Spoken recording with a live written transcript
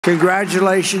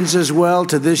Congratulations as well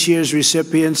to this year's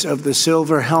recipients of the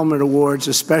Silver Helmet Awards,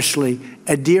 especially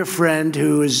a dear friend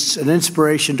who is an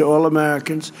inspiration to all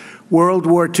Americans, World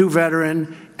War II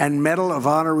veteran and Medal of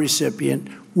Honor recipient,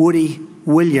 Woody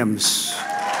Williams.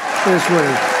 There's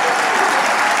Woody.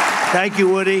 Thank you,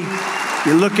 Woody.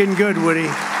 You're looking good, Woody.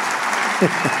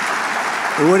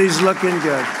 Woody's looking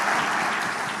good.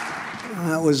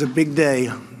 That was a big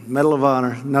day. Medal of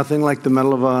Honor. Nothing like the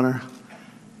Medal of Honor.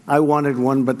 I wanted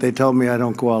one, but they told me I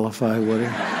don't qualify, Woody.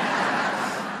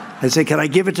 I said, can I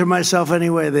give it to myself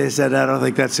anyway? They said, I don't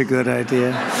think that's a good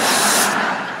idea.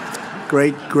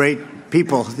 Great, great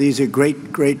people. These are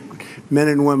great, great men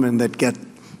and women that get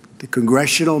the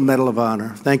Congressional Medal of Honor.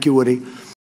 Thank you, Woody.